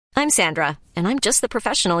I'm Sandra, and I'm just the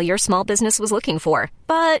professional your small business was looking for.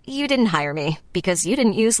 But you didn't hire me because you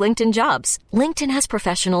didn't use LinkedIn Jobs. LinkedIn has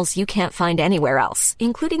professionals you can't find anywhere else,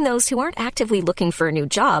 including those who aren't actively looking for a new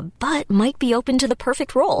job, but might be open to the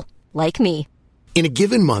perfect role, like me. In a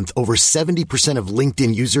given month, over 70% of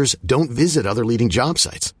LinkedIn users don't visit other leading job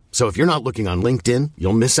sites. So if you're not looking on LinkedIn,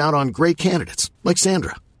 you'll miss out on great candidates like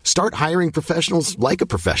Sandra. Start hiring professionals like a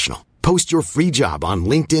professional. Post your free job on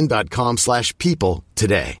linkedin.com/people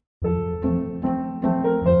today.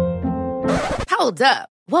 Hold up.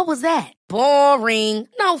 What was that? Boring.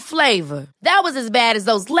 No flavor. That was as bad as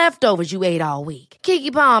those leftovers you ate all week.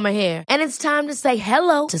 Keke Palmer here. And it's time to say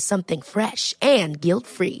hello to something fresh and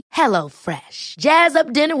guilt-free. Hello Fresh. Jazz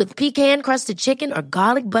up dinner with pecan-crusted chicken or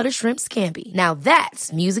garlic butter shrimp scampi. Now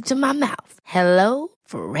that's music to my mouth. Hello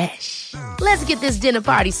Fresh. Let's get this dinner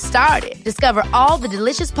party started. Discover all the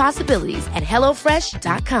delicious possibilities at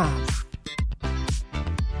HelloFresh.com.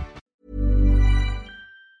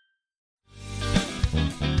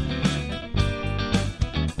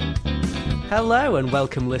 Hello and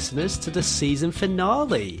welcome listeners to the season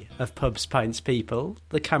finale of Pubs, Pints, People,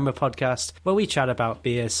 the CAMRA podcast where we chat about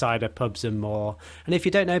beer, cider, pubs and more. And if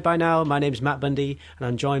you don't know by now, my name's Matt Bundy and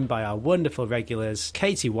I'm joined by our wonderful regulars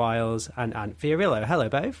Katie Wiles and Ant Fiorillo. Hello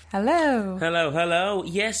both. Hello. Hello.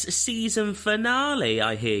 Yes, season finale,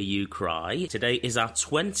 I hear you cry. Today is our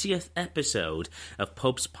 20th episode of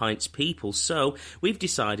Pubs, Pints, People, so we've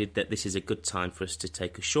decided that this is a good time for us to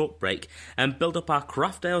take a short break and build up our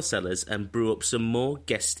craft ale cellars and brew up some more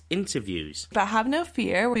guest interviews. But have no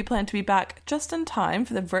fear, we plan to be back just in time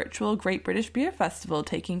for the virtual Great British Beer Festival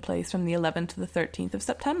taking place from the 11th to the 13th of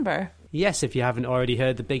September. Yes, if you haven't already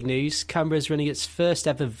heard the big news, CAMRA is running its first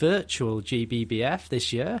ever virtual GBBF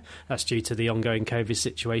this year. That's due to the ongoing COVID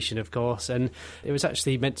situation, of course, and it was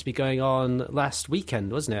actually meant to be going on last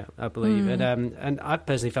weekend, wasn't it, I believe? And I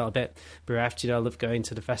personally felt a bit bereft. I love going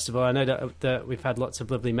to the festival. I know that we've had lots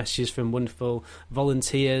of lovely messages from wonderful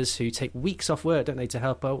volunteers who take weeks off work, don't they, to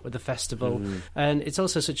help out with the festival. And it's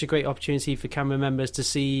also such a great opportunity for CAMRA members to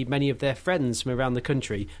see many of their friends from around the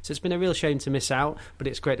country. So it's been a real shame to miss out, but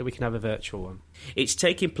it's great that we can have a virtual one. It's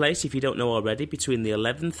taking place, if you don't know already, between the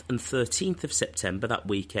 11th and 13th of September, that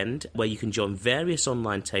weekend, where you can join various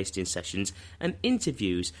online tasting sessions and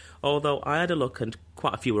interviews, although I had a look and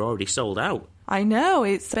quite a few were already sold out. I know,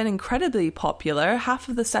 it's been incredibly popular. Half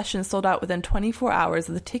of the sessions sold out within 24 hours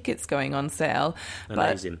of the tickets going on sale.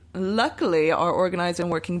 Amazing. But luckily, our organiser is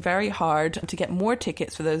working very hard to get more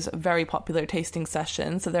tickets for those very popular tasting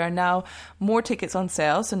sessions. So there are now more tickets on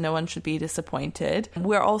sale, so no one should be disappointed.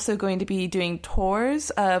 We're also going to be doing tours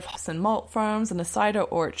of hops and malt farms and a cider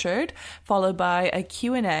orchard, followed by a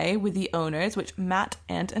Q&A with the owners, which Matt,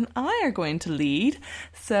 Ant and I are going to lead.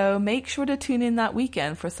 So make sure to tune in that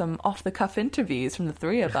weekend for some off-the-cuff interviews from the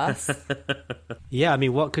three of us. Yeah, I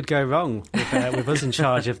mean, what could go wrong with us in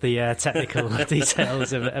charge of the technical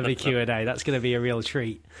details of a Q&A? That's going to be a real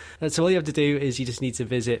treat. So all you have to do is you just need to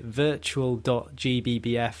visit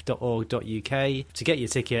virtual.gbbf.org.uk to get your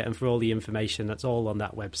ticket, and for all the information, that's all on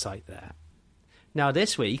that website there. Now,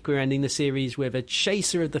 this week, we're ending the series with a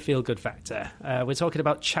chaser of the feel-good factor. We're talking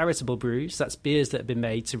about charitable brews. That's beers that have been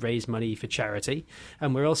made to raise money for charity.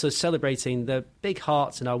 And we're also celebrating the big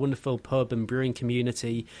hearts in our wonderful pub and brewing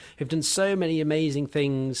community who've done so many amazing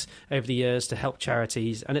things over the years to help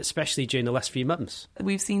charities, and especially during the last few months.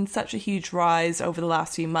 We've seen such a huge rise over the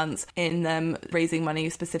last few months in them raising money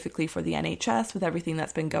specifically for the NHS with everything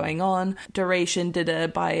that's been going on. Duration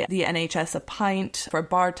did buy the NHS a pint for a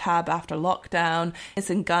bar tab after lockdown.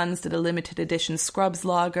 St Guns did a limited edition Scrubs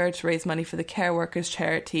lager to raise money for the Care Workers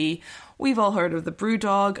charity. We've all heard of the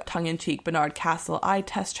Brewdog, tongue-in-cheek Bernard Castle eye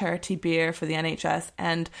test charity beer for the NHS,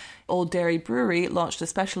 and Old Dairy Brewery launched a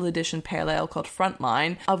special edition pale ale called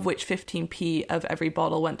Frontline, of which 15p of every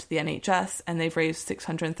bottle went to the NHS, and they've raised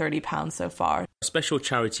 £630 so far. Special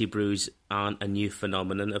charity brews aren't a new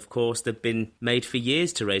phenomenon. Of course, they've been made for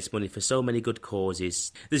years to raise money for so many good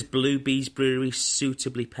causes. There's Blue Bees Brewery,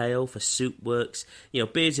 Suitably Pale for Soup Works.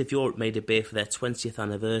 Beers of Europe made a beer for their 20th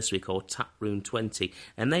anniversary called Taproom 20,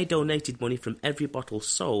 and they donated money from every bottle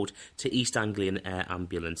sold to East Anglian Air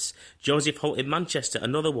Ambulance. Joseph Holt in Manchester,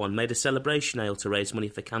 another one, made a celebration ale to raise money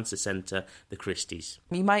for cancer centre, the Christies.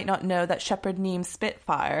 You might not know that Shepherd Neame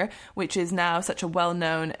Spitfire, which is now such a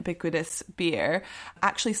well-known, ubiquitous beer,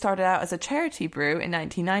 actually started out as a charity brew in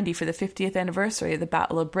 1990 for the 50th anniversary of the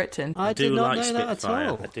Battle of Britain. I did not know that at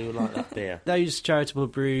all. I do like that beer. Those charitable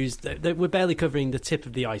brews, we're barely covering the tip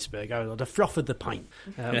of the iceberg, the froth of the pint,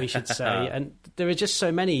 we should say. And there are just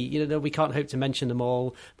so many. we can't hope to mention them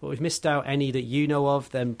all, but we've missed out any that you know of,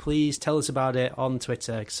 then please tell us about it on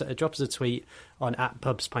Twitter. So drop us a tweet on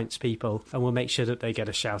 @PubsPintsPeople, and we'll make sure that they get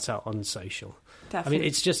a shout out on social. Definitely. I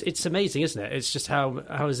mean, it's amazing, isn't it? It's just how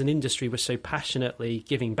as an industry we're so passionately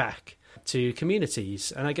giving back to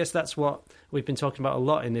communities. And I guess that's what we've been talking about a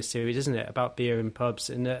lot in this series, isn't it? About beer in pubs,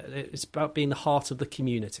 and it's about being the heart of the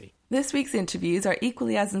community. This week's interviews are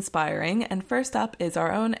equally as inspiring, and first up is our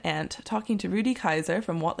own Ant talking to Rudy Kaiser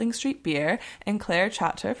from Watling Street Beer and Claire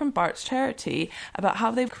Chatter from Bart's Charity about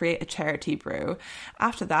how they create a charity brew.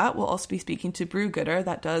 After that, we'll also be speaking to Brew Gooder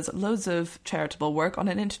that does loads of charitable work on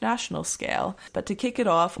an international scale. But to kick it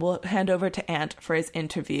off, we'll hand over to Ant for his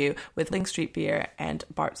interview with Watling Street Beer and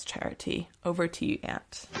Bart's Charity. Over to you,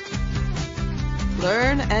 Ant.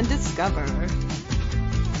 Learn and discover.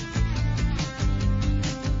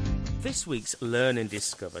 This week's Learn and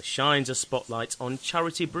Discover shines a spotlight on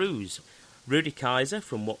charity brews. Rudy Kaiser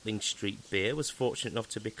from Watling Street Beer was fortunate enough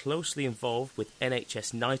to be closely involved with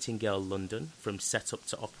NHS Nightingale London from set-up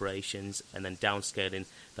to operations and then downscaling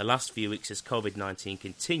the last few weeks as COVID-19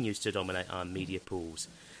 continues to dominate our media pools.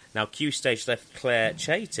 Now, Q Stage left Claire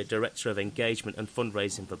Chater, Director of Engagement and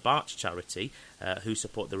Fundraising for Bart's Charity, who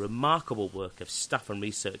support the remarkable work of staff and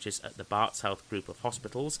researchers at the Bart's Health Group of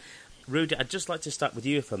Hospitals. Rudy, I'd just like to start with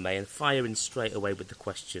you, if I may, and fire in straight away with the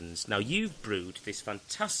questions. Now, you've brewed this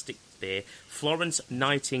fantastic beer, Florence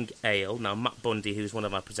Nightingale. Now, Matt Bundy, who's one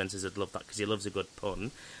of our presenters, would love that because he loves a good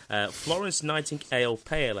pun. Florence Nightingale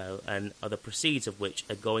Pale Ale, and the proceeds of which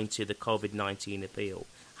are going to the COVID-19 appeal.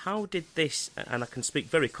 How did this, and I can speak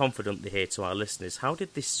very confidently here to our listeners, how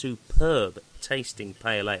did this superb tasting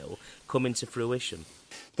pale ale come into fruition?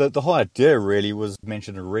 The whole idea really was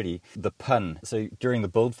mentioned already, the pun. So during the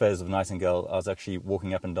build phase of Nightingale, I was actually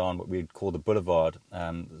walking up and down what we'd call the boulevard,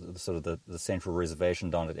 sort of the central reservation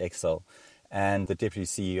down at Excel. And the deputy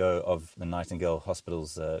CEO of the Nightingale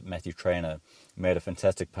Hospitals, Matthew Traynor, made a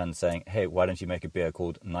fantastic pun saying, "Hey, why don't you make a beer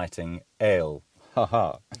called Nightingale?" Ha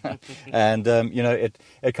ha. And,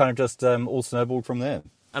 it kind of just all snowballed from there.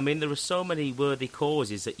 I mean, there are so many worthy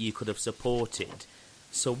causes that you could have supported.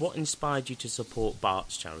 So what inspired you to support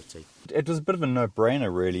Bart's Charity? It was a bit of a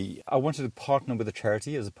no-brainer, really. I wanted to partner with a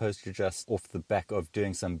charity as opposed to just off the back of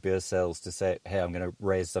doing some beer sales to say, hey, I'm going to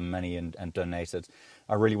raise some money and donate it.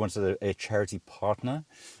 I really wanted a charity partner.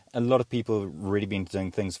 A lot of people have really been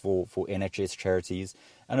doing things for NHS charities,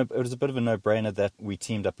 and it was a bit of a no-brainer that we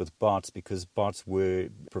teamed up with Bart's because Bart's were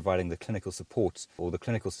providing the clinical support or the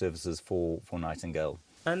clinical services for Nightingale.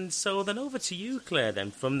 And so then over to you, Claire,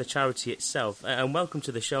 then, from the charity itself. And welcome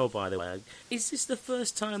to the show, by the way. Is this the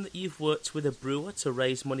first time that you've worked with a brewer to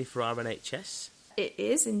raise money for our NHS? It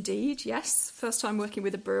is indeed, yes. First time working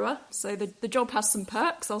with a brewer. So the job has some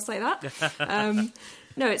perks, I'll say that.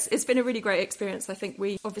 No, it's been a really great experience. I think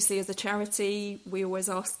we, obviously, as a charity, we always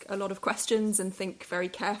ask a lot of questions and think very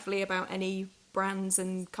carefully about any brands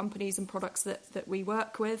and companies and products that we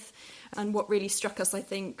work with. And what really struck us, I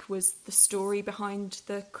think, was the story behind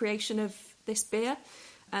the creation of this beer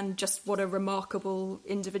and just what a remarkable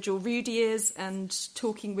individual Rudy is. And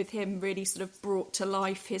talking with him really sort of brought to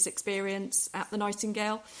life his experience at the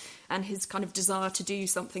Nightingale and his kind of desire to do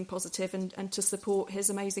something positive and to support his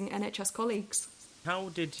amazing NHS colleagues. How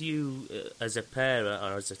did you, as a pair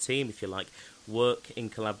or as a team, if you like, work in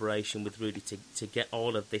collaboration with Rudy to get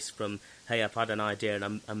all of this from, hey, I've had an idea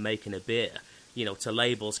and I'm making a beer, to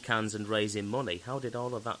labels, cans and raising money? How did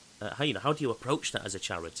all of that, how do you approach that as a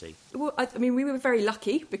charity? Well, I mean, we were very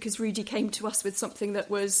lucky because Rudy came to us with something that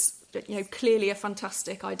was, clearly a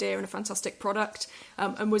fantastic idea and a fantastic product,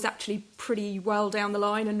 and was actually pretty well down the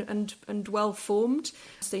line and well formed.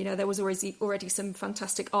 So, there was already some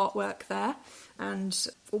fantastic artwork there. And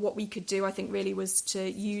what we could do, I think, really was to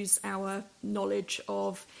use our knowledge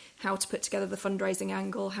of how to put together the fundraising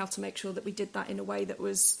angle, how to make sure that we did that in a way that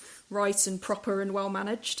was right and proper and well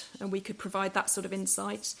managed, and we could provide that sort of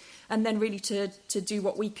insight. And then really to do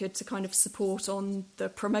what we could to kind of support on the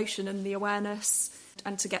promotion and the awareness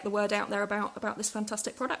and to get the word out there about this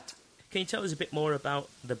fantastic product. Can you tell us a bit more about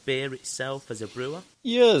the beer itself as a brewer?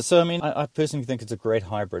 Yeah, so I mean, I personally think it's a great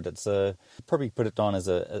hybrid. It's probably put it down as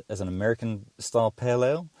an American style pale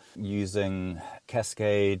ale using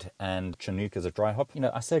Cascade and Chinook as a dry hop.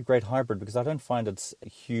 I say a great hybrid because I don't find it's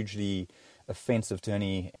hugely offensive to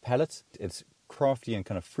any palate. It's crafty and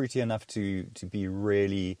kind of fruity enough to be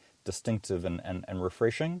really distinctive and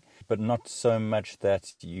refreshing, but not so much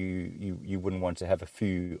that you wouldn't want to have a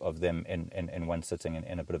few of them in one sitting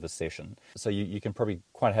in a bit of a session. So you can probably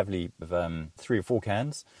quite heavily have 3 or 4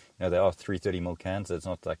 cans they are 330ml cans, so it's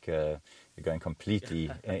not like you're going completely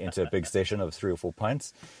into a big session of 3 or 4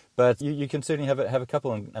 pints. But you can certainly have a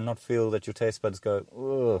couple and not feel that your taste buds go,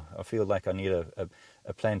 oh, I feel like I need a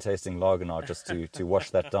plain tasting lager now just to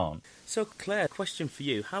wash that down. So Claire, question for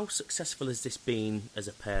you. How successful has this been as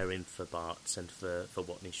a pairing for Bart's and for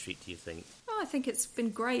Watling Street, do you think? I think it's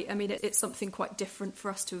been great. I mean, it's something quite different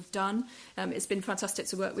for us to have done. It's been fantastic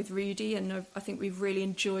to work with Rudy, and I think we've really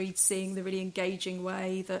enjoyed seeing the really engaging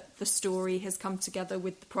way that the story has come together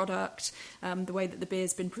with the product, the way that the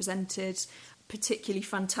beer's been presented. Particularly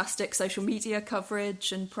fantastic social media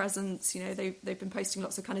coverage and presence. They've been posting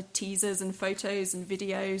lots of kind of teasers and photos and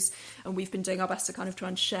videos, and we've been doing our best to kind of try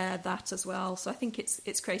and share that as well. So I think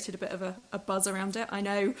it's created a bit of a buzz around it. I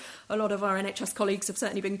know a lot of our NHS colleagues have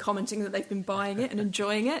certainly been commenting that they've been buying it and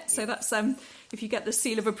enjoying it. So that's if you get the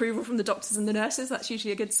seal of approval from the doctors and the nurses, that's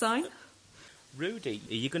usually a good sign. Rudy,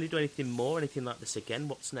 are you going to do anything like this again?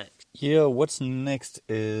 What's next? Yeah, what's next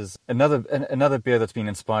is another beer that's been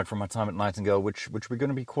inspired from my time at Nightingale, which we're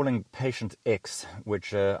going to be calling Patient X,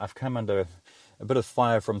 which I've come under a bit of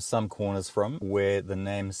fire from some corners from, where the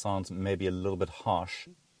name sounds maybe a little bit harsh.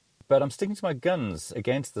 But I'm sticking to my guns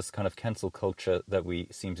against this kind of cancel culture that we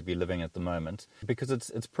seem to be living at the moment, because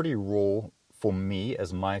it's pretty raw for me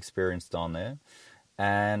as my experience down there.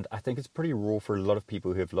 And I think it's pretty raw for a lot of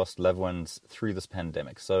people who have lost loved ones through this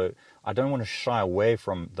pandemic. So I don't want to shy away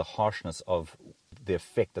from the harshness of the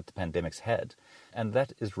effect that the pandemic's had. And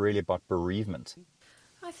that is really about bereavement.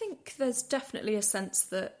 I think there's definitely a sense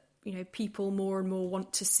that, people more and more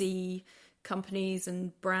want to see companies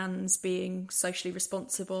and brands being socially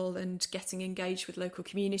responsible and getting engaged with local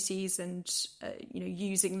communities and,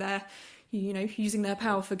 using their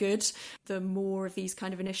power for good. The more of these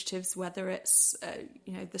kind of initiatives, whether it's,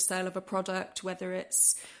 the sale of a product, whether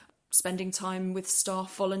it's spending time with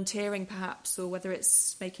staff volunteering perhaps, or whether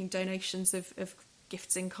it's making donations of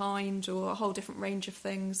gifts in kind or a whole different range of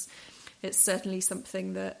things, it's certainly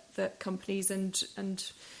something that companies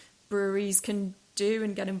and breweries can do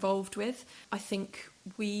and get involved with. I think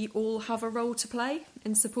we all have a role to play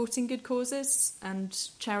in supporting good causes, and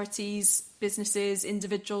charities, businesses,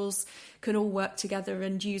 individuals can all work together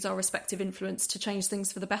and use our respective influence to change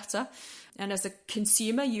things for the better. And as a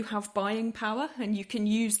consumer, you have buying power and you can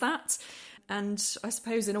use that. And I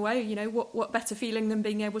suppose in a way, what better feeling than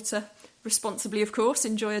being able to responsibly, of course,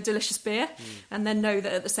 enjoy a delicious beer and then know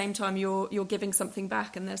that at the same time you're giving something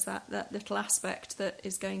back, and there's that little aspect that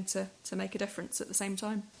is going to make a difference at the same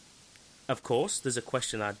time. Of course, there's a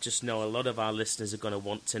question I just know a lot of our listeners are going to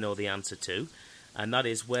want to know the answer to, and that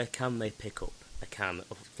is, where can they pick up a can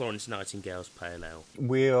of Florence Nightingale's Pale Ale?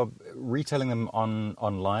 We are retailing them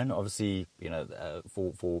online. Obviously,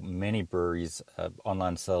 for many breweries,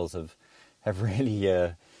 online sales have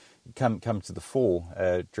really come to the fore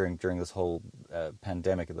during this whole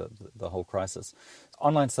pandemic, the whole crisis.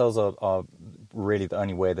 Online sales are really the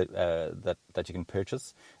only way that you can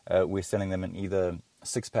purchase. We're selling them in either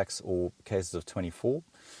 6-packs or cases of 24,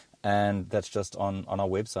 and that's just on our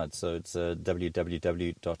website. So it's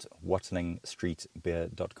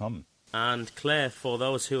www.watlingstreetbeer.com. And Claire, for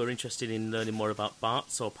those who are interested in learning more about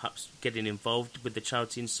Bart's or perhaps getting involved with the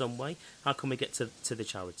charity in some way, how can we get to the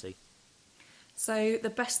charity? So the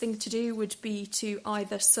best thing to do would be to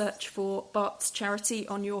either search for Bart's Charity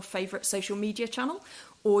on your favourite social media channel,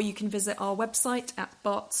 or you can visit our website at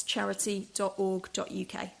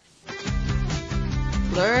bartscharity.org.uk.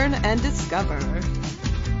 Learn and discover.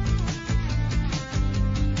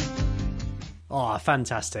 Oh,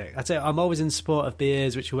 fantastic. I tell you, I'm always in support of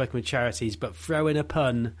beers which are working with charities, but throw in a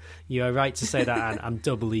pun, you're right to say that, and I'm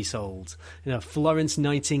doubly sold. Florence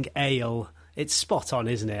Nightingale. It's spot on,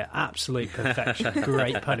 isn't it? Absolute perfection.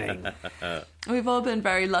 Great punning. We've all been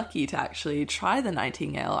very lucky to actually try the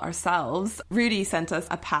Nightingale ourselves. Rudy sent us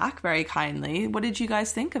a pack very kindly. What did you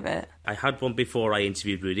guys think of it? I had one before I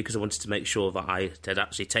interviewed Rudy because I wanted to make sure that I had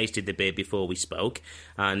actually tasted the beer before we spoke,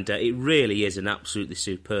 and it really is an absolutely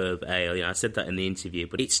superb ale. I said that in the interview,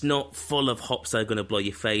 but it's not full of hops that are going to blow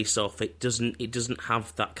your face off. It doesn't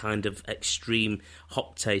have that kind of extreme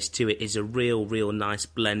hop taste to it. It's a real nice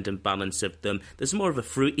blend and balance of them. There's more of a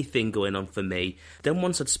fruity thing going on for me. Then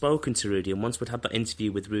once I'd spoken to Rudy and once we'd had that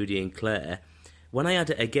interview with Rudy and Claire, when I had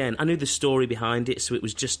it again, I knew the story behind it, so it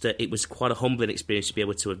was just it was quite a humbling experience to be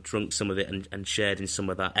able to have drunk some of it and shared in some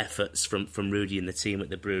of that efforts from Rudy and the team at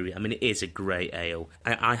the brewery. I mean, it is a great ale.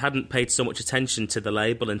 I hadn't paid so much attention to the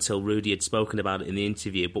label until Rudy had spoken about it in the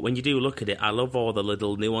interview, but when you do look at it, I love all the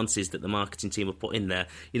little nuances that the marketing team have put in there.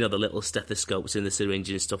 You know, the little stethoscopes in the syringe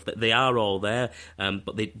and stuff, that they are all there,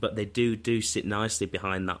 but they do sit nicely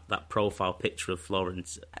behind that profile picture of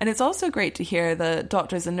Florence. And it's also great to hear the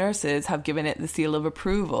doctors and nurses have given it the seal of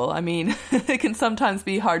approval. I mean, it can sometimes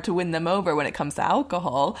be hard to win them over when it comes to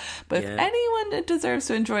alcohol, but if anyone deserves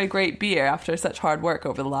to enjoy a great beer after such hard work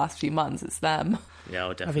over the last few months, it's them.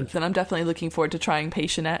 Yeah, definitely. Then I'm definitely looking forward to trying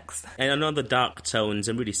Patient X. And I know the dark tones,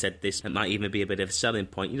 and Rudy said this, it might even be a bit of a selling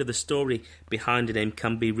point. You know, the story behind a name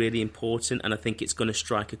can be really important, and I think it's going to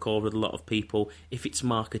strike a chord with a lot of people if it's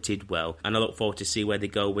marketed well. And I look forward to see where they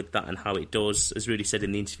go with that and how it does. As Rudy said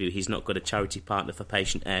in the interview, he's not got a charity partner for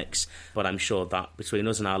Patient X, but I'm sure that between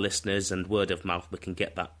us and our listeners and word of mouth, we can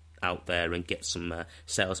get that out there and get some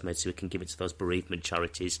sales made so we can give it to those bereavement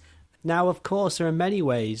charities. Now, of course, there are many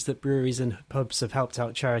ways that breweries and pubs have helped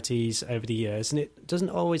out charities over the years, and it doesn't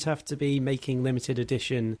always have to be making limited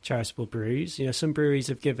edition charitable brews. You know, some breweries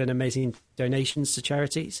have given amazing donations to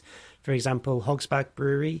charities. For example, Hogsback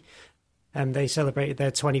Brewery, they celebrated their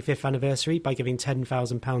 25th anniversary by giving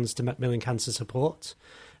 £10,000 to Macmillan Cancer Support.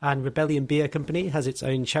 And Rebellion Beer Company has its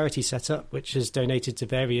own charity setup, which has donated to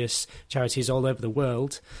various charities all over the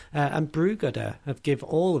world. And Brewgooder have given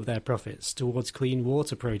all of their profits towards clean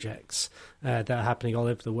water projects that are happening all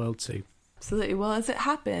over the world too. Absolutely. Well, as it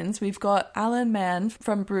happens, we've got Alan Mann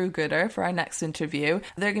from Brewgooder for our next interview.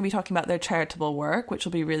 They're going to be talking about their charitable work, which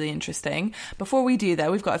will be really interesting. Before we do,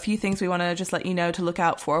 though, we've got a few things we want to just let you know to look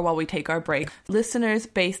out for while we take our break. Listeners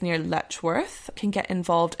based near Letchworth can get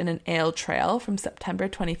involved in an ale trail from September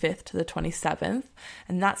 25th to the 27th,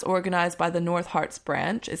 and that's organised by the North Hearts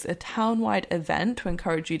branch. It's a town-wide event to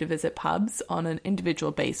encourage you to visit pubs on an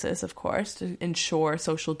individual basis, of course, to ensure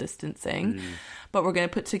social distancing. But we're going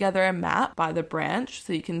to put together a map by the branch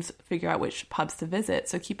so you can figure out which pubs to visit.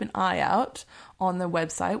 So keep an eye out on the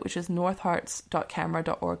website, which is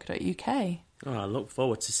northhearts.camera.org.uk. Oh, I look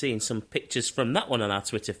forward to seeing some pictures from that one on our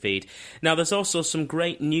Twitter feed. Now, there's also some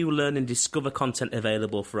great new Learn and Discover content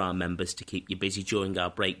available for our members to keep you busy during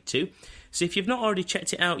our break too. So if you've not already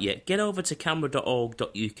checked it out yet, get over to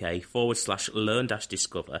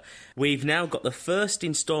camera.org.uk/learn-discover. We've now got the first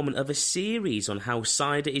instalment of a series on how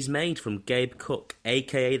cider is made from Gabe Cook,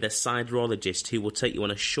 aka the ciderologist, who will take you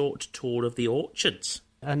on a short tour of the orchards.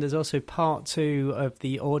 And there's also part 2 of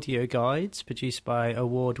the audio guides produced by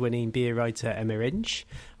award-winning beer writer Emma Inch,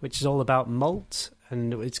 which is all about malt,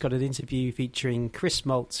 and it's got an interview featuring Chris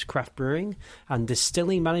Malt's Craft Brewing and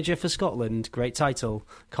distilling manager for Scotland, great title,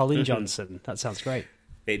 Colin Johnson. That sounds great.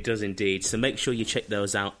 It does indeed, so make sure you check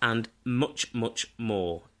those out and much, much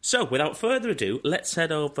more. So, without further ado, let's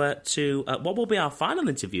head over to what will be our final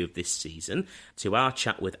interview of this season, to our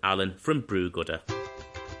chat with Alan from Brewgooder.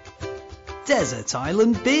 Desert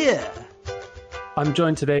Island Beer. I'm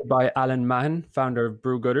joined today by Alan Mahon, founder of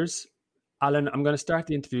Brewgooders. Alan, I'm going to start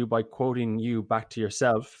the interview by quoting you back to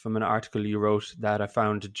yourself from an article you wrote that I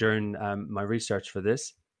found during my research for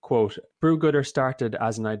this. Quote, Brewgooder started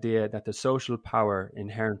as an idea that the social power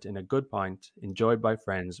inherent in a good pint enjoyed by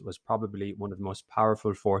friends was probably one of the most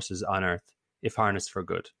powerful forces on earth, if harnessed for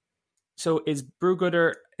good. So is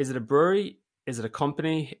Brewgooder, is it a brewery? Is it a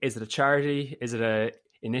company? Is it a charity? Is it a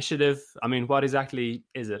initiative? I mean, what exactly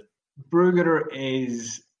is it? Brewgooder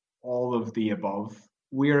is all of the above.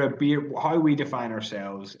 We're a beer. How we define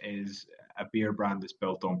ourselves is a beer brand that's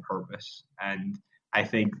built on purpose, and I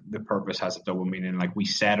think the purpose has a double meaning. Like, we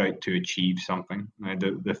set out to achieve something.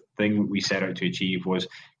 The thing we set out to achieve was,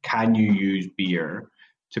 can you use beer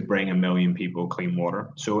to bring 1 million people clean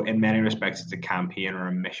water? So in many respects, it's a campaign or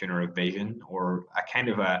a mission or a vision or a kind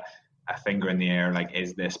of a finger in the air. Like,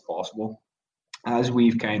 is this possible? As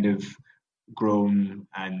we've kind of grown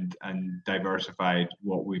and diversified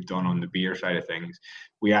what we've done on the beer side of things,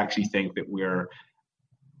 we actually think that we're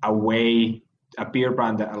a beer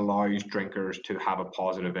brand that allows drinkers to have a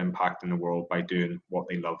positive impact in the world by doing what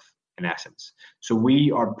they love, in essence. So we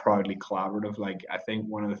are proudly collaborative. Like, I think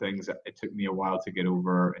one of the things that it took me a while to get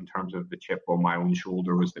over in terms of the chip on my own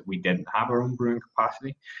shoulder was that we didn't have our own brewing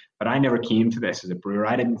capacity. But I never came to this as a brewer.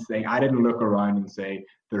 I didn't look around and say,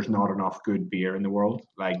 there's not enough good beer in the world.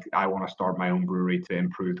 Like, I want to start my own brewery to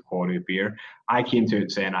improve the quality of beer. I came to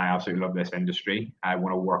it saying, I absolutely love this industry. I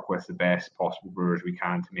want to work with the best possible brewers we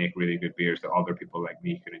can to make really good beers that other people like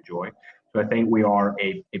me can enjoy. So I think we are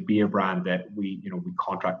a beer brand that we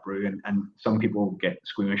contract brew, and some people get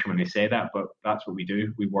squeamish when they say that, but that's what we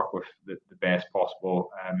do. We work with the best possible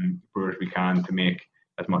brewers we can to make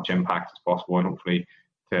as much impact as possible, and hopefully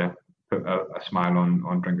to put a smile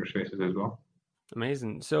on drinkers' faces as well.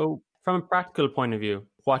 Amazing. So from a practical point of view,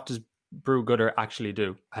 what does Brew Gooder actually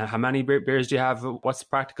do? How many beers do you have? What's the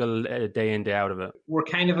practical day in, day out of it? We're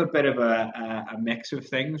kind of a bit of a mix of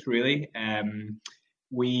things, really.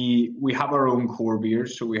 We have our own core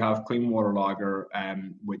beers. So we have Clean Water Lager,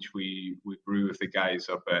 which we brew with the guys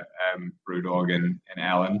up at Brewdog in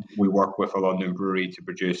Ellen. We work with a London brewery to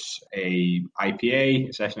produce a IPA,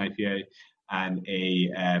 a session IPA, and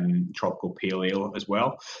a tropical pale ale as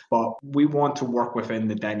well. But we want to work within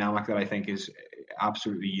the dynamic that I think is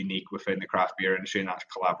absolutely unique within the craft beer industry, and that's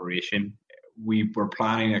collaboration. We were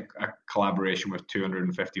planning a collaboration with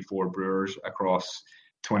 254 brewers across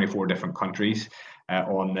 24 different countries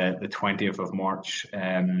on the 20th of March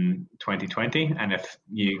 2020. And if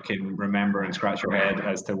you can remember and scratch your head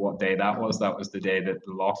as to what day that was the day that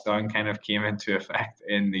the lockdown kind of came into effect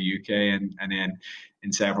in the UK and then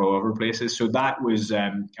in several other places. So that was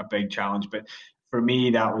a big challenge. But for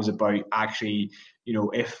me, that was about actually,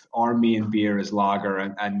 if our main beer is lager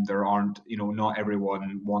and there aren't, not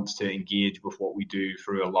everyone wants to engage with what we do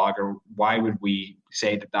through a lager, why would we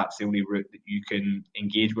say that that's the only route that you can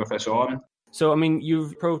engage with us on? So, I mean,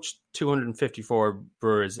 you've approached 254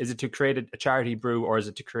 brewers. Is it to create a charity brew, or is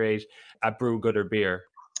it to create a Brew Gooder beer?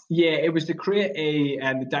 Yeah, it was to create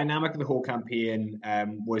the dynamic of the whole campaign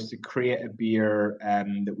was to create a beer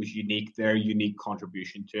that was unique, their unique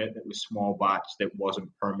contribution to it, that was small batch, that wasn't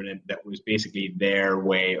permanent, that was basically their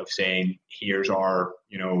way of saying, here's our,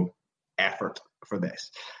 effort for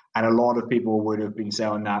this. And a lot of people would have been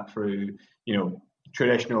selling that through,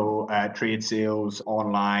 traditional trade sales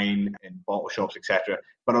online in bottle shops, etc.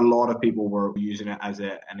 But a lot of people were using it as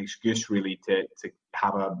an excuse really to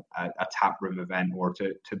have a tap room event, or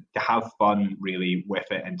to have fun really with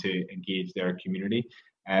it and to engage their community.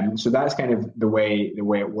 So that's kind of the way it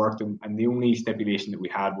worked. And the only stipulation that we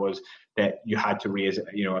had was that you had to raise,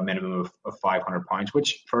 a minimum of £500,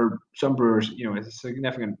 which for some brewers, is a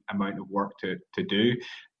significant amount of work to do.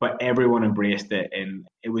 But everyone embraced it, and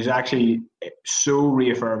it was actually so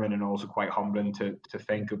reaffirming and also quite humbling to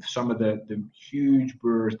think of some of the huge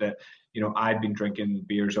brewers that I'd been drinking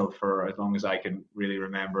beers of for as long as I can really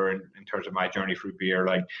remember in terms of my journey through beer,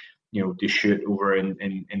 like Deschutes over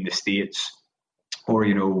in the States, or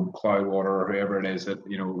Cloudwater, or whoever it is that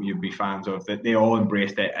you'd be fans of, that they all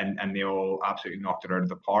embraced it and they all absolutely knocked it out of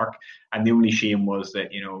the park. And the only shame was that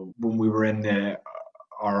when we were in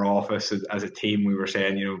our office as a team, we were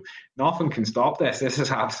saying, nothing can stop this. This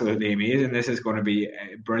is absolutely amazing. This is going to be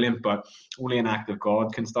brilliant, but only an act of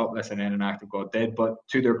God can stop this. And then an act of God did. But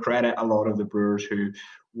to their credit, a lot of the brewers who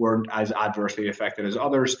weren't as adversely affected as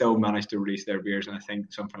others still managed to release their beers. And I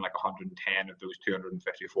think something like 110 of those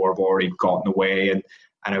 254 have already gotten away and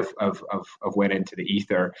have went into the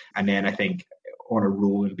ether. And then I think on a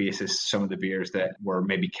rolling basis, some of the beers that were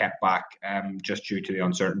maybe kept back just due to the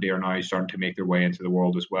uncertainty are now starting to make their way into the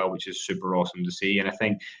world as well, which is super awesome to see. And I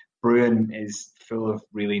think brewing is full of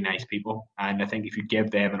really nice people. And I think if you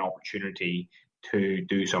give them an opportunity to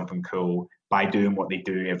do something cool by doing what they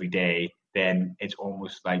do every day, then it's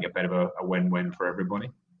almost like a bit of a win-win for everybody.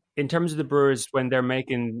 In terms of the brewers, when they're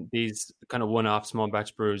making these kind of one-off small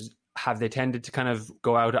batch brews, have they tended to kind of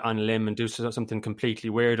go out on a limb and do something completely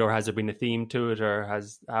weird, or has there been a theme to it, or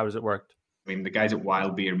how has it worked? I mean, the guys at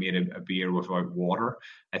Wild Beer made a beer without water.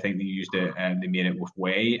 I think they used it and they made it with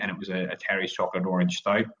whey, and it was a Terry's chocolate orange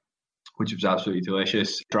stout, which was absolutely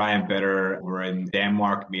delicious. Dry and Bitter over in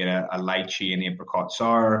Denmark made a lychee and apricot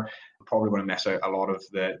sour. Probably going to miss out a lot of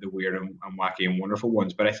the weird and wacky and wonderful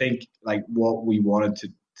ones. But I think like what we wanted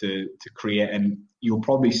to create, and you'll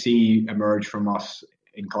probably see emerge from us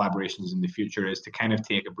in collaborations in the future, is to kind of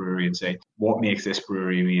take a brewery and say, what makes this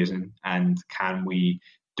brewery amazing, and can we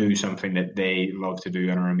do something that they love to do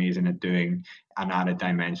and are amazing at doing, and add a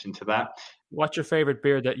dimension to that. What's your favorite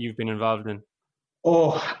beer that you've been involved in?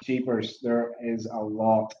 Oh, jeepers, there is a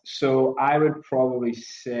lot. So I would probably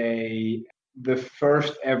say the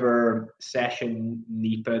first ever session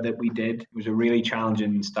NEPA that we did was a really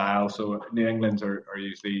challenging style. So New England's are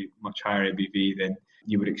usually much higher ABV than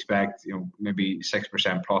you would expect, maybe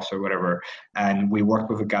 6% plus or whatever. And we worked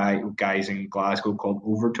with guys in Glasgow called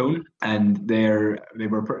Overtone, and they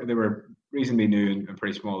were reasonably new and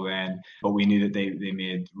pretty small then, but we knew that they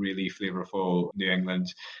made really flavourful New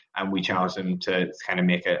Englands, and we challenged them to kind of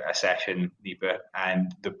make a session NEIPA,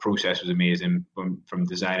 and the process was amazing from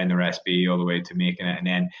designing the recipe all the way to making it, and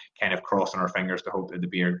then kind of crossing our fingers to hope that the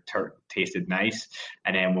beer tasted nice.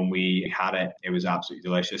 And then when we had it, it was absolutely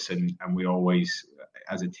delicious, and we always,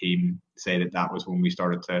 as a team, say that was when we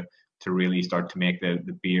started to really start to make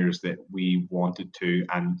the beers that we wanted to,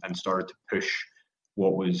 and started to push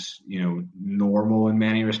what was, you know, normal in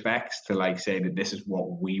many respects, to like say that this is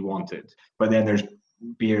what we wanted. But then there's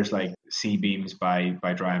beers like Sea Beams by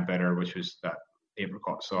Dry and Bitter, which was that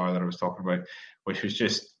apricot sour that I was talking about, which was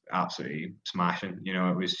just absolutely smashing. You know,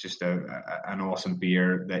 it was just an awesome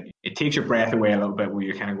beer that it takes your breath away a little bit, where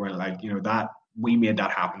you're kind of going like, you know, that we made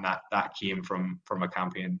that happen. That came from a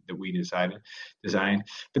campaign that we designed.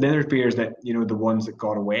 But then there's beers that, you know, the ones that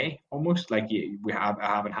got away almost, like I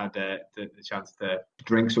haven't had the chance to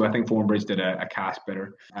drink. So I think Thornbridge did a cask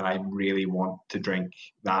bitter, and I really want to drink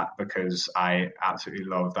that because I absolutely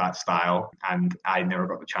love that style, and I never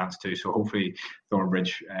got the chance to. So hopefully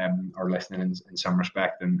Thornbridge are listening in some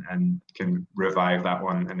respect and can revive that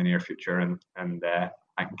one in the near future, and I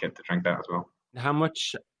can get to drink that as well. How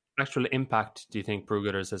much actual impact do you think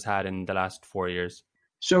Brewgooders has had in the last 4 years?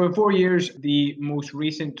 So in 4 years, the most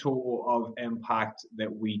recent total of impact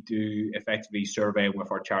that we do effectively survey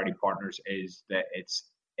with our charity partners is that it's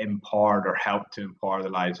empowered or helped to empower the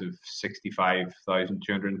lives of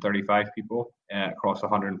 65,235 people across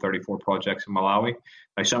 134 projects in Malawi.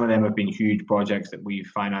 Now, some of them have been huge projects that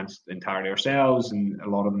we've financed entirely ourselves, and a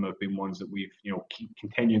lot of them have been ones that we've, you know, keep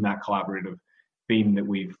continuing that collaborative theme that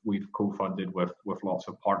we've co-funded with lots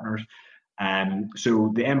of partners.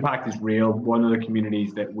 So the impact is real. One of the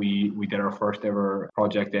communities that we did our first ever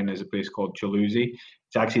project in is a place called Chaluzi.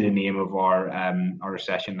 It's actually the name of our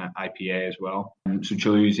session at IPA as well. So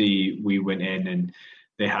Chaluzi, we went in and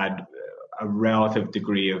they had a relative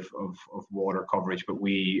degree of water coverage, but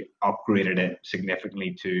we upgraded it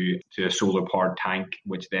significantly to a solar powered tank,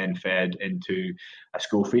 which then fed into a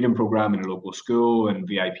school feeding program in a local school and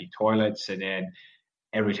VIP toilets. And then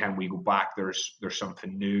every time we go back, there's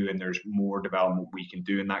something new and there's more development we can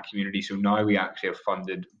do in that community. So now we actually have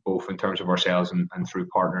funded, both in terms of ourselves and through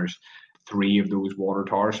partners, 3 of those water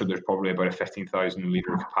towers. So there's probably about a 15,000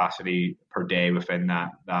 litre capacity per day within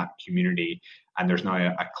that community. And there's now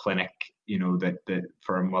a clinic, you know, that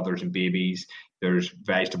for mothers and babies. There's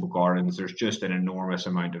vegetable gardens. There's just an enormous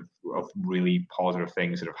amount of really positive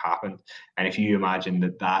things that have happened. And if you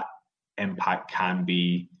imagine that impact can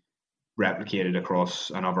be replicated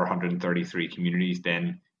across another 133 communities,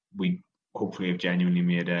 then we hopefully have genuinely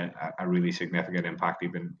made a really significant impact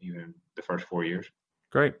even in the first 4 years.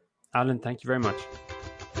 Great. Alan, thank you very much.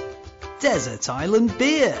 Desert Island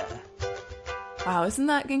Beer. Wow, isn't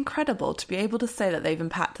that incredible to be able to say that they've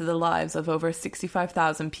impacted the lives of over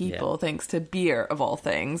 65,000 people thanks to beer, of all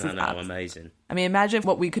things? I know, amazing. I mean, imagine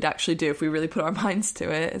what we could actually do if we really put our minds to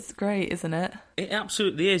it. It's great, isn't it? It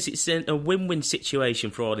absolutely is. It's a win-win situation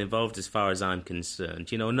for all involved as far as I'm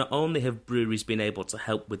concerned. You know, not only have breweries been able to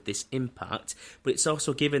help with this impact, but it's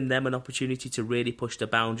also given them an opportunity to really push the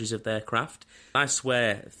boundaries of their craft. I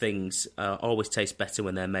swear things always taste better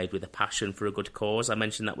when they're made with a passion for a good cause. I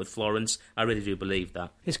mentioned that with Florence. I really do believe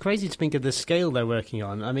that. It's crazy to think of the scale they're working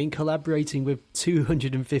on. I mean, collaborating with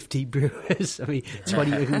 250 brewers, I mean,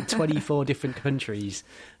 24 different countries.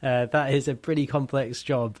 That is a pretty complex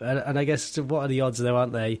job. And I guess, what are the odds, though,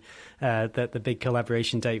 aren't they, that the big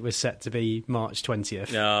collaboration date was set to be March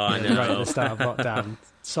 20th? No, I know. Right at the start of lockdown.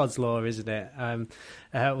 Sod's law, isn't it?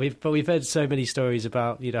 We've heard so many stories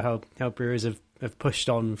about, you know, how brewers have pushed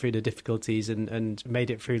on through the difficulties and made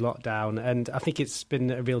it through lockdown. And I think it's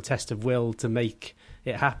been a real test of will to make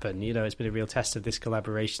it happen. You know, it's been a real test of this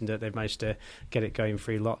collaboration that they've managed to get it going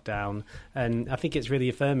through lockdown. And I think it's really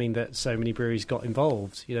affirming that so many breweries got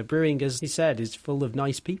involved. You know, brewing, as he said, is full of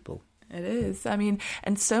nice people. It is. I mean,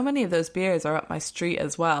 and so many of those beers are up my street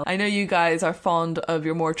as well. I know you guys are fond of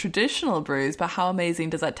your more traditional brews, but how amazing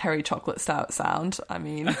does that Terry Chocolate Stout sound? I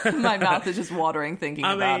mean, my mouth is just watering thinking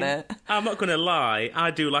about it. I'm not going to lie.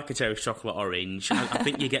 I do like a Terry Chocolate Orange. I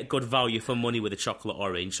think you get good value for money with a chocolate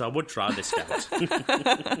orange, so I would try this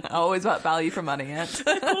stout. Always about value for money, yeah.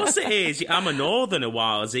 Of course it is. I'm a northerner,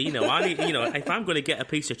 Wilesy. You know, if I'm going to get a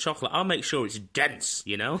piece of chocolate, I'll make sure it's dense,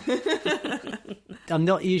 you know? I'm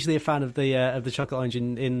not usually a fan of the chocolate orange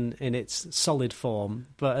in its solid form,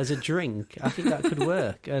 but as a drink, I think that could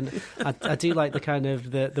work. And I do like the kind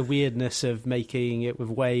of the weirdness of making it with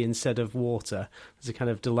whey instead of water. It's a kind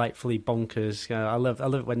of delightfully bonkers. I love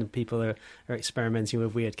it when people are experimenting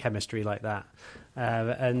with weird chemistry like that.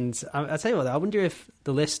 And I'll tell you what, I wonder if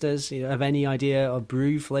the listeners have any idea of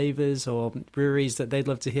brew flavours or breweries that they'd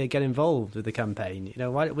love to hear get involved with the campaign.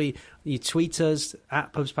 Why don't you tweet us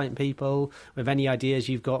at Pubs Pint People with any ideas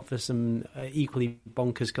you've got for some equally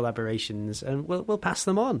bonkers collaborations, and we'll pass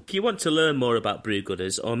them on. If you want to learn more about Brew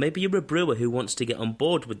Gooders, or maybe you're a brewer who wants to get on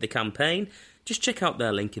board with the campaign, just check out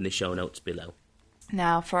their link in the show notes below.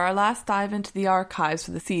 Now, for our last dive into the archives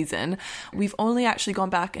for the season, we've only actually gone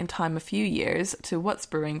back in time a few years to What's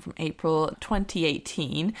Brewing from April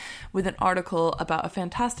 2018 with an article about a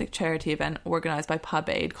fantastic charity event organised by Pub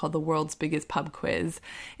Aid called the World's Biggest Pub Quiz.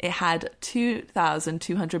 It had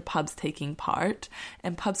 2,200 pubs taking part,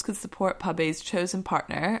 and pubs could support Pub Aid's chosen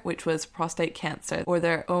partner, which was prostate cancer, or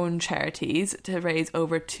their own charities, to raise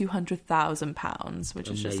over £200,000, which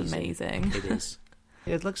is just amazing. It is.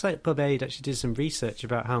 It looks like Pub Aid actually did some research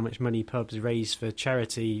about how much money pubs raise for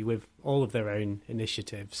charity with all of their own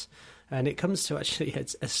initiatives. And it comes to actually,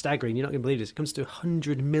 it's a staggering, you're not going to believe this, it comes to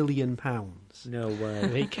 £100 million. No way. I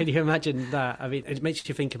mean, can you imagine that? I mean, it makes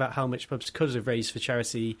you think about how much pubs could have raised for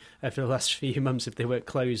charity for the last few months if they weren't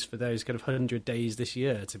closed for those kind of 100 days this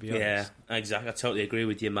year, to be honest. Yeah, exactly. I totally agree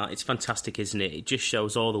with you, Matt. It's fantastic, isn't it? It just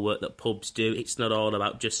shows all the work that pubs do. It's not all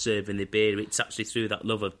about just serving the beer. It's actually through that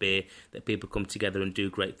love of beer that people come together and do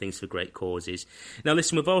great things for great causes. Now,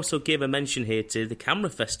 listen, we've also given a mention here to the Camera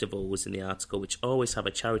Festivals in the article, which always have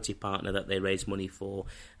a charity partner that they raise money for.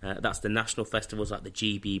 That's the national festivals like the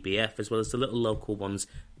GBBF, as well as the little local ones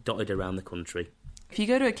dotted around the country. If you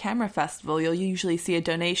go to a camera festival, you'll usually see a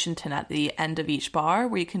donation tin at the end of each bar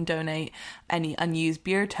where you can donate any unused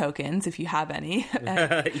beer tokens, if you have any,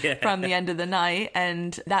 from the end of the night.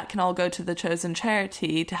 And that can all go to the chosen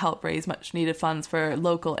charity to help raise much needed funds for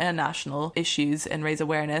local and national issues and raise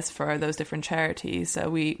awareness for those different charities. So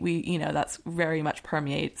we that's very much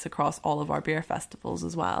permeates across all of our beer festivals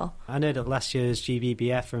as well. I know that last year's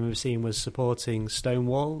GBBF, I remember seeing, was supporting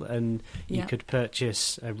Stonewall, and you could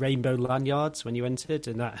purchase rainbow lanyards when you entered,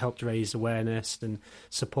 and that helped raise awareness and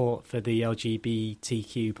support for the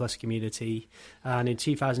LGBTQ plus community. And in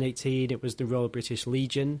 2018 it was the Royal British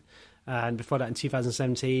Legion, and before that in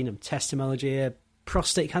 2017 Testimology,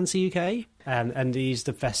 Prostate Cancer UK, and they used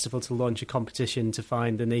the festival to launch a competition to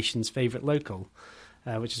find the nation's favourite local,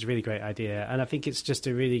 which is a really great idea. And I think it's just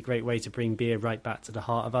a really great way to bring beer right back to the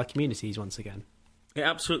heart of our communities once again. It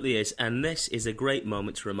absolutely is, and this is a great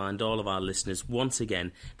moment to remind all of our listeners once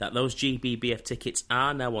again that those GBBF tickets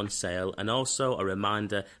are now on sale, and also a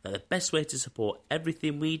reminder that the best way to support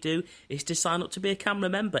everything we do is to sign up to be a camera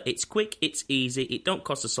member. It's quick, it's easy, it don't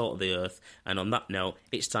cost the salt of the earth, and on that note,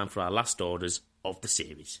 it's time for our last orders of the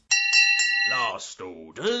series. Last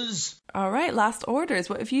orders. All right, last orders.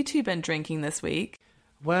 What have you two been drinking this week?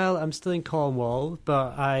 Well, I'm still in Cornwall,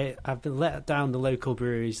 but I've been let down the local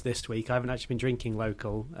breweries this week. I haven't actually been drinking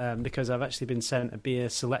local because I've actually been sent a beer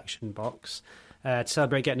selection box to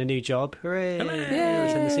celebrate getting a new job. Hooray!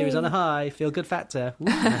 Send the series on a high. Feel good factor.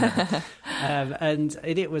 And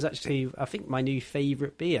it was actually, I think, my new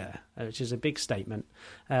favourite beer, which is a big statement.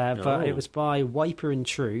 But it was by Wiper and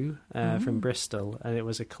True from Bristol, and it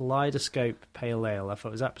was a Kaleidoscope Pale Ale. I thought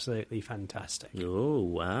it was absolutely fantastic. Oh,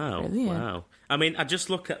 wow. Brilliant. Wow. I mean, I just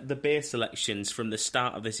look at the beer selections from the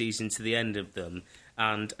start of the season to the end of them,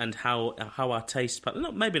 and how our taste,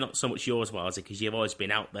 maybe not so much yours, Wazzy, because you've always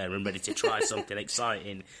been out there and ready to try something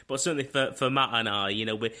exciting, but certainly for Matt and I,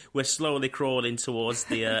 we're slowly crawling towards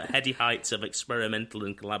the heady heights of experimental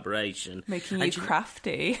and collaboration. Making you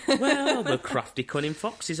crafty. Well, we're crafty, cunning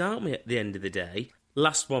foxes, aren't we, at the end of the day?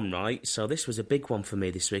 Last one, right? So this was a big one for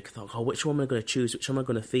me this week. I thought, which one am I going to choose? Which one am I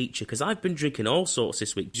going to feature? Because I've been drinking all sorts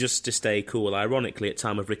this week just to stay cool. Ironically, at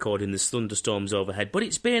time of recording, there's thunderstorms overhead. But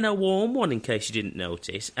it's been a warm one, in case you didn't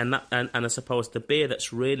notice. And I suppose the beer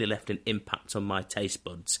that's really left an impact on my taste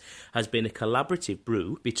buds has been a collaborative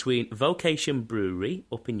brew between Vocation Brewery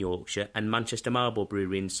up in Yorkshire and Manchester Marble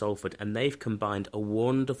Brewery in Salford. And they've combined a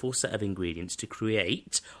wonderful set of ingredients to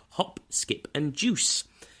create Hop, Skip and Juice.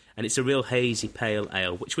 And it's a real hazy pale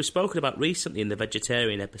ale, which we've spoken about recently in the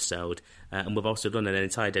vegetarian episode, and we've also done an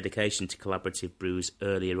entire dedication to collaborative brews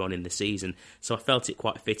earlier on in the season, so I felt it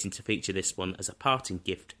quite fitting to feature this one as a parting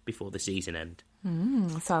gift before the season end.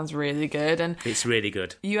 Sounds really good. And it's really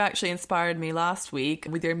good. You actually inspired me last week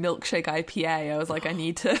with your milkshake IPA. I was like, I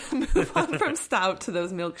need to move on from stout to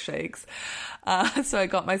those milkshakes. So I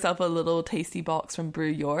got myself a little tasty box from Brew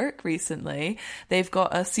York recently. They've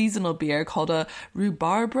got a seasonal beer called a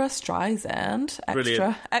Rhubarbra Streisand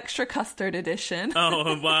extra custard edition.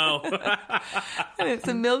 Oh, wow. And it's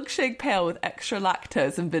a milkshake pale with extra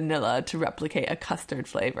lactose and vanilla to replicate a custard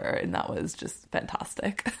flavour, and that was just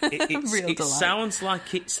fantastic. Real delight. sounds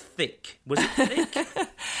like it's thick. Was it thick?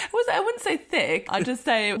 I wouldn't say thick. I'd just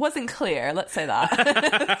say it wasn't clear. Let's say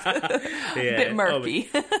that. A bit murky.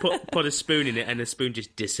 Put a spoon in it and the spoon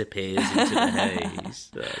just disappears into the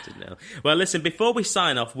haze. I don't know. Well, listen, before we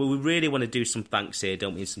sign off, we really want to do some thanks here,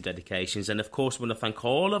 don't we, and some dedications. And, of course, we want to thank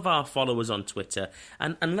all of our followers on Twitter.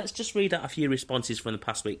 And let's just read out a few responses from the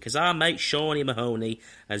past week, because our mate Shawnee Mahoney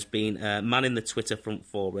has been manning the Twitter front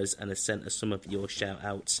for us and has sent us some of your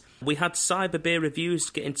shout-outs. We had Cyber Beer Reviews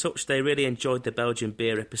get in touch. They really enjoyed the Belgian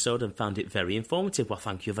beer episode and found it very informative. Well,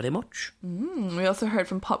 thank you very much. We also heard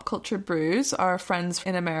from Pop Culture Brews, our friends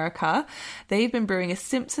in America. They've been brewing a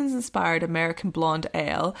Simpsons-inspired American blonde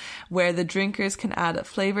ale where the drinkers can add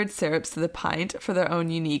flavoured syrups to the pint for their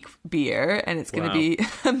own unique beer. And it's going to be,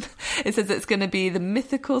 it says it's going to be the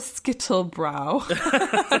mythical Skittle Brow.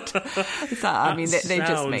 They just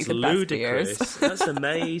make the ludicrous. best beers. That's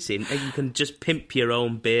amazing. And you can just pimp your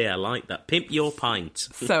own beer. I like that. Pimp your pint.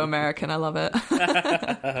 So American. I love it.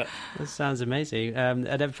 That sounds amazing. And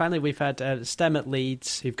then finally, we've had STEM at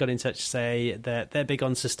Leeds who've got in touch to say that they're big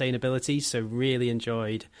on sustainability, so really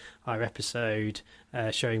enjoyed our episode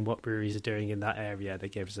showing what breweries are doing in that area. They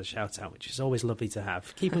gave us a shout out, which is always lovely to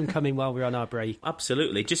have. Keep them coming while we're on our break.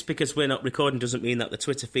 Absolutely. Just because we're not recording doesn't mean that the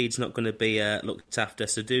Twitter feed's not going to be looked after,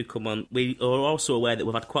 so do come on. We are also aware that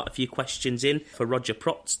we've had quite a few questions in for Roger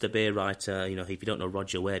Protz, the beer writer. You know, if you don't know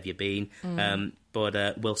Roger, where have you been?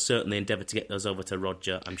 But we'll certainly endeavour to get those over to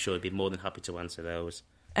Roger. I'm sure he'd be more than happy to answer those.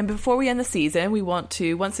 And before we end the season, we want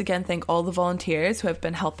to once again thank all the volunteers who have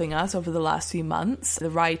been helping us over the last few months. The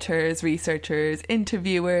writers, researchers,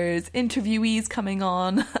 interviewers, interviewees coming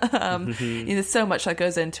on. There's so much that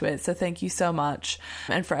goes into it. So thank you so much.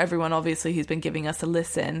 And for everyone, obviously, who's been giving us a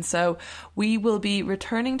listen. So we will be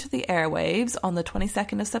returning to the airwaves on the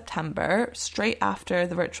 22nd of September, straight after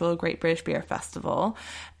the virtual Great British Beer Festival.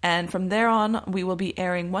 And from there on, we will be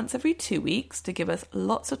airing once every 2 weeks to give us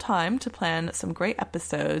lots of time to plan some great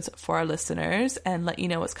episodes for our listeners and let you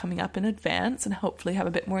know what's coming up in advance and hopefully have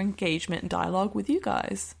a bit more engagement and dialogue with you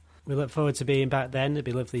guys. We look forward to being back then. It'd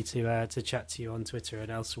be lovely to chat to you on Twitter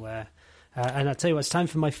and elsewhere. And I'll tell you what, it's time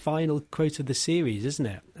for my final quote of the series, isn't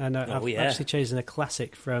it? And I've actually chosen a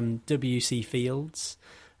classic from W.C. Fields,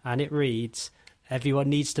 and it reads, "Everyone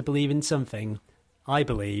needs to believe in something. I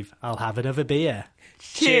believe I'll have another beer."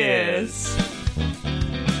 Cheers!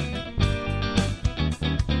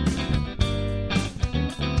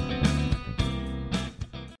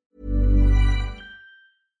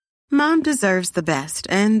 Mom deserves the best,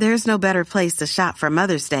 and there's no better place to shop for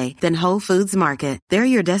Mother's Day than Whole Foods Market. They're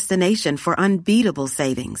your destination for unbeatable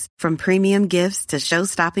savings, from premium gifts to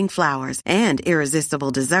show-stopping flowers and irresistible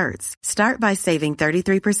desserts. Start by saving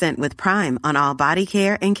 33% with Prime on all body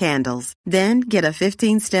care and candles. Then get a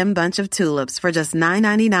 15-stem bunch of tulips for just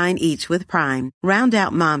 $9.99 each with Prime. Round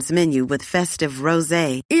out Mom's menu with festive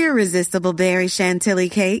rosé, irresistible berry chantilly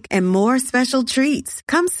cake, and more special treats.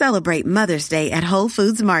 Come celebrate Mother's Day at Whole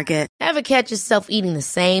Foods Market. Ever catch yourself eating the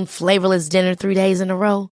same flavorless dinner 3 days in a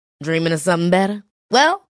row? Dreaming of something better?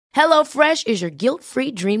 Well, HelloFresh is your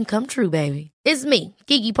guilt-free dream come true, baby. It's me,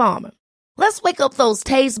 Keke Palmer. Let's wake up those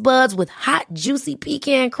taste buds with hot, juicy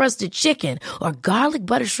pecan-crusted chicken or garlic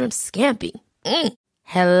butter shrimp scampi.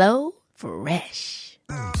 HelloFresh.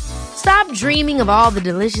 Stop dreaming of all the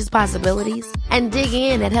delicious possibilities and dig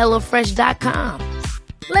in at HelloFresh.com.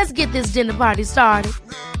 Let's get this dinner party started.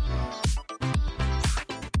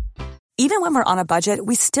 Even when we're on a budget,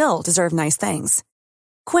 we still deserve nice things.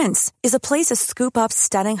 Quince is a place to scoop up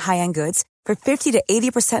stunning high-end goods for 50 to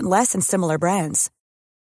 80% less than similar brands.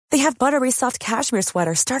 They have buttery soft cashmere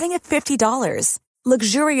sweaters starting at $50,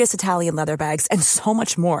 luxurious Italian leather bags, and so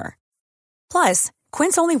much more. Plus,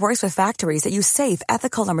 Quince only works with factories that use safe,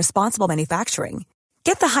 ethical, and responsible manufacturing.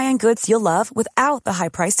 Get the high-end goods you'll love without the high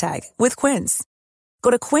price tag with Quince.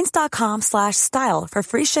 Go to quince.com/style for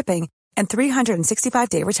free shipping and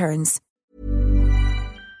 365-day returns.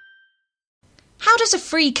 How does a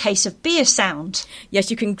free case of beer sound? Yes,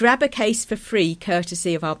 you can grab a case for free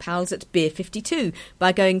courtesy of our pals at Beer 52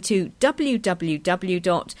 by going to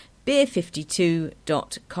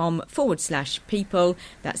www.beer52.com/people.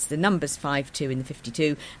 That's the numbers 52 in the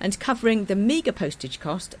 52, and covering the meagre postage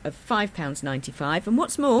cost of £5.95. And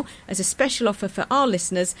what's more, as a special offer for our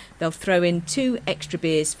listeners, they'll throw in 2 extra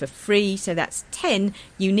beers for free, so that's 10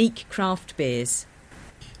 unique craft beers.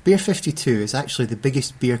 Beer 52 is actually the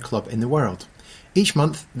biggest beer club in the world. Each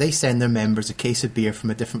month, they send their members a case of beer from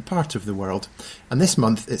a different part of the world, and this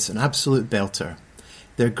month it's an absolute belter.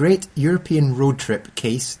 Their Great European Road Trip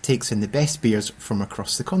case takes in the best beers from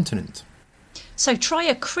across the continent. So try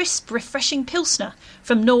a crisp, refreshing Pilsner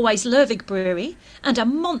from Norway's Lervig Brewery and a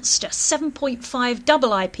monster 7.5 double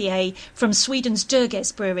IPA from Sweden's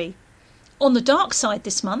Dörges Brewery. On the dark side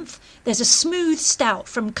this month, there's a smooth stout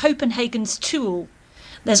from Copenhagen's Tuul.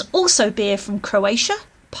 There's also beer from Croatia,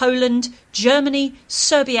 Poland, Germany,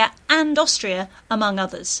 Serbia and Austria, among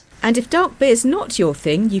others. And if dark beer's not your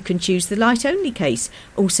thing, you can choose the light-only case.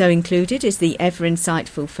 Also included is the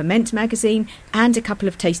ever-insightful Ferment magazine and a couple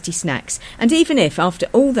of tasty snacks. And even if, after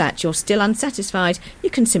all that, you're still unsatisfied,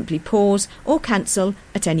 you can simply pause or cancel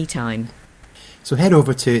at any time. So head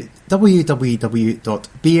over to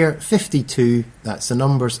www.beer52, that's the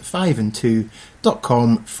numbers 5 and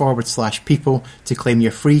 2.com/people to claim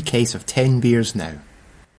your free case of 10 beers now.